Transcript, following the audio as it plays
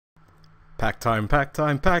Pack time, pack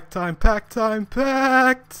time, pack time, pack time,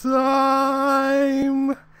 pack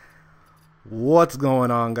time! What's going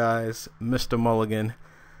on, guys? Mr. Mulligan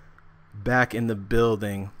back in the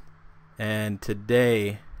building, and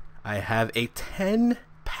today I have a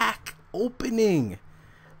 10-pack opening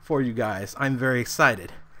for you guys. I'm very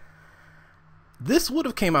excited. This would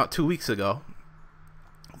have came out 2 weeks ago,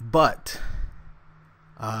 but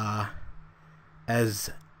as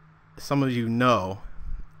some of you know,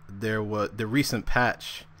 there was the recent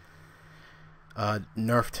patch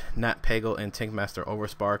nerfed Nat Pagle and Tankmaster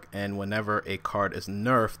Overspark, and whenever a card is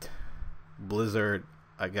nerfed, Blizzard,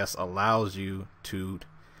 I guess, allows you to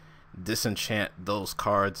disenchant those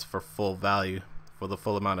cards for full value, for the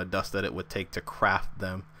full amount of dust that it would take to craft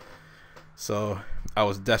them. So I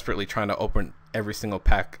was desperately trying to open every single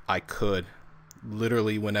pack I could.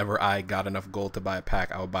 Literally, whenever I got enough gold to buy a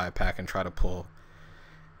pack, I would buy a pack and try to pull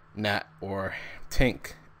Nat or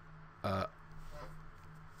Tank,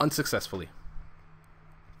 unsuccessfully.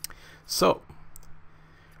 So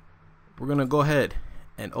we're gonna go ahead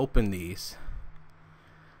and open these.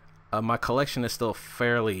 My collection is still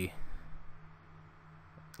fairly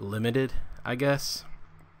limited, I guess,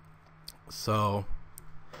 so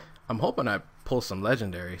I'm hoping I pull some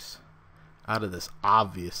legendaries out of this.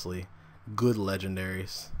 Obviously good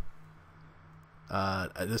legendaries.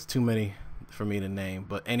 There's too many for me to name,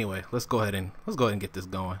 but anyway, let's go ahead and get this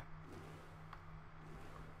going.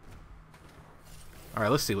 All right,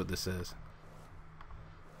 let's see what this is.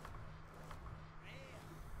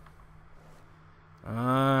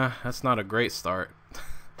 That's not a great start.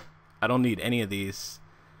 I don't need any of these.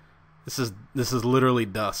 This is literally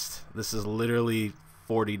dust. This is literally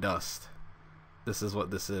 40 dust. This is what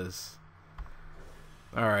this is.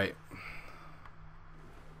 All right.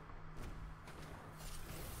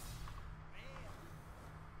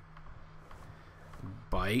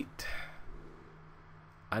 Bite.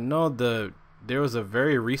 I know there was a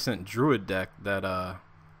very recent Druid deck that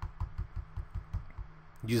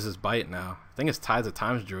uses Bite now. I think it's Tides of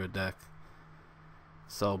Times Druid deck.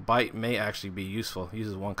 So Bite may actually be useful. It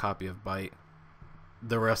uses one copy of Bite.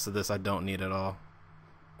 The rest of this I don't need at all.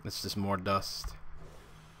 It's just more dust.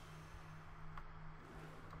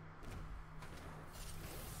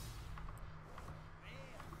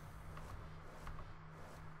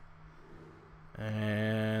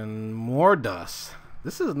 And more dust.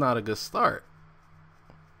 This is not a good start.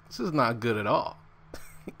 This is not good at all.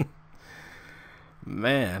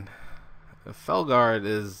 Man, Felguard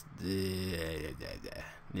is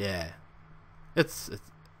yeah. It's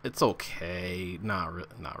okay. Not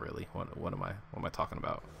really. What am I talking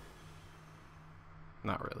about?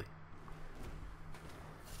 Not really.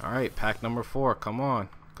 All right, pack number 4. Come on,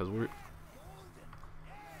 cause we're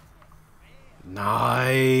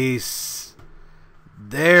nice.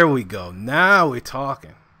 There we go. Now we're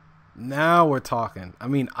talking. Now we're talking. I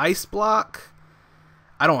mean, Ice Block.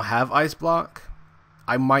 I don't have Ice Block.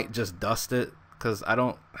 I might just dust it because I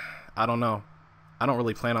don't know. I don't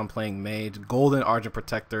really plan on playing Mage. Golden Argent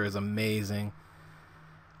Protector is amazing.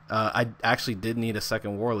 I actually did need a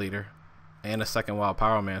second War Leader and a second Wild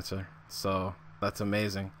Pyromancer, so that's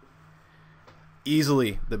amazing.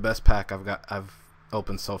 Easily the best pack I've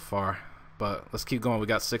opened so far. But let's keep going. We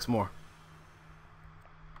got 6 more.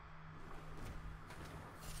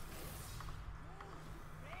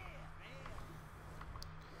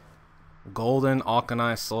 Golden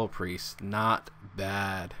Alkanized Soul Priest, not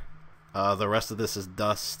bad. The rest of this is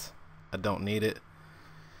dust. I don't need it,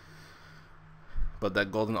 but that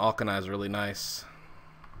Golden Alkanized is really nice.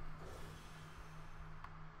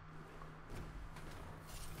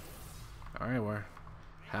 Alright, we're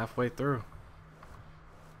halfway through.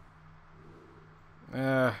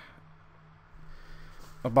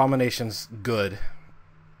 Abomination's good.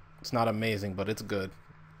 It's not amazing, but it's good.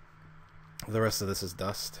 The rest of this is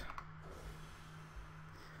dust.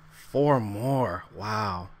 4 more.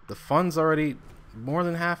 Wow. The fun's already more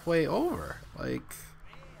than halfway over. Like,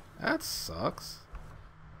 that sucks.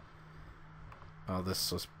 Oh,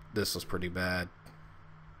 this was pretty bad.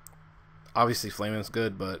 Obviously Flamin's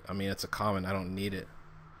good, but I mean, it's a common. I don't need it.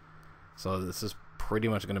 So this is pretty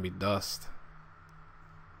much going to be dust.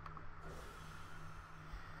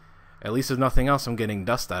 At least if nothing else, I'm getting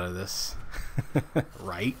dust out of this.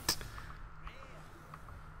 Right?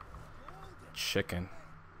 Chicken.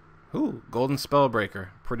 Ooh, Golden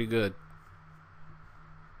Spellbreaker, pretty good.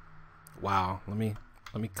 Wow, let me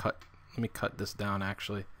cut this down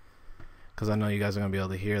actually, because I know you guys are gonna be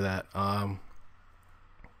able to hear that.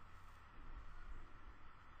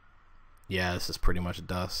 Yeah, this is pretty much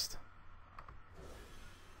dust.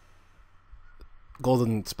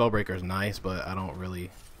 Golden Spellbreaker is nice, but I don't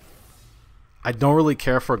really I don't really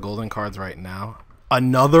care for golden cards right now.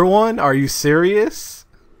 Another one? Are you serious?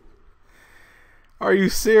 Are you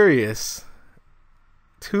serious?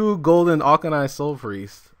 2 golden Alkanai Soul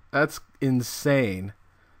Priest. That's insane.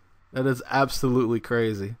 That is absolutely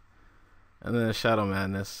crazy. And then a Shadow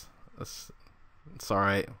Madness. It's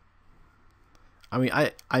alright. I mean,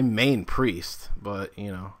 I main Priest, but,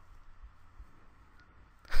 you know.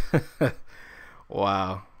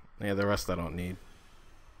 Wow. Yeah, the rest I don't need.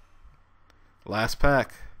 Last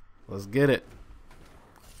pack. Let's get it.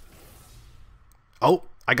 Oh,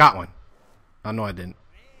 I got one. Oh, no, I didn't.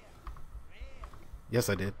 Yes,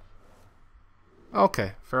 I did.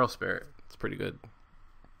 Okay, Feral Spirit. It's pretty good.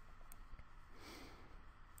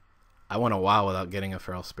 I went a while without getting a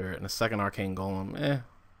Feral Spirit. And a second Arcane Golem,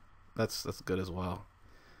 that's good as well.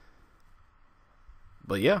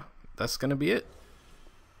 But yeah, that's going to be it.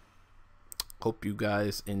 Hope you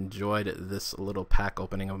guys enjoyed this little pack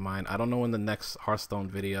opening of mine. I don't know when the next Hearthstone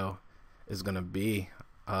video is going to be,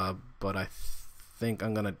 but I think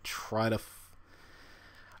I'm going to try to...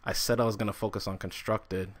 I said I was going to focus on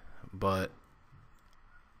Constructed, but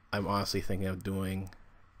I'm honestly thinking of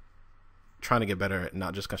trying to get better at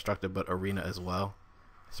not just Constructed, but Arena as well,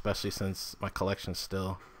 especially since my collection's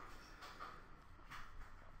still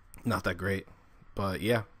not that great. But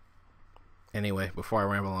yeah, anyway, before I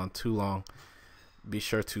ramble on too long, be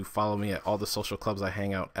sure to follow me at all the social clubs I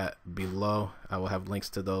hang out at below. I will have links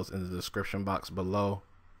to those in the description box below.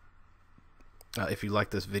 If you like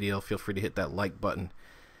this video, feel free to hit that like button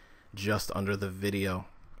just under the video.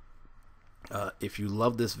 If you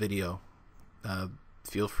love this video,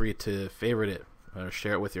 feel free to favorite it or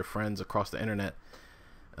share it with your friends across the internet.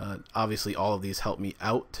 Obviously, all of these help me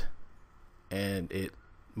out, and it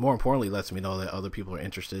more importantly lets me know that other people are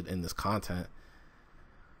interested in this content.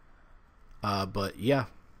 But yeah,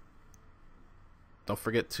 don't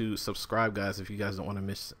forget to subscribe, guys, if you guys don't want to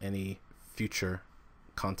miss any future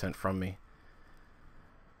content from me.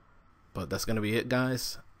 But that's gonna be it,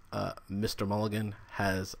 guys. Mr. Mulligan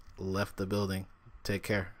has left the building. Take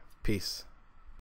care. Peace.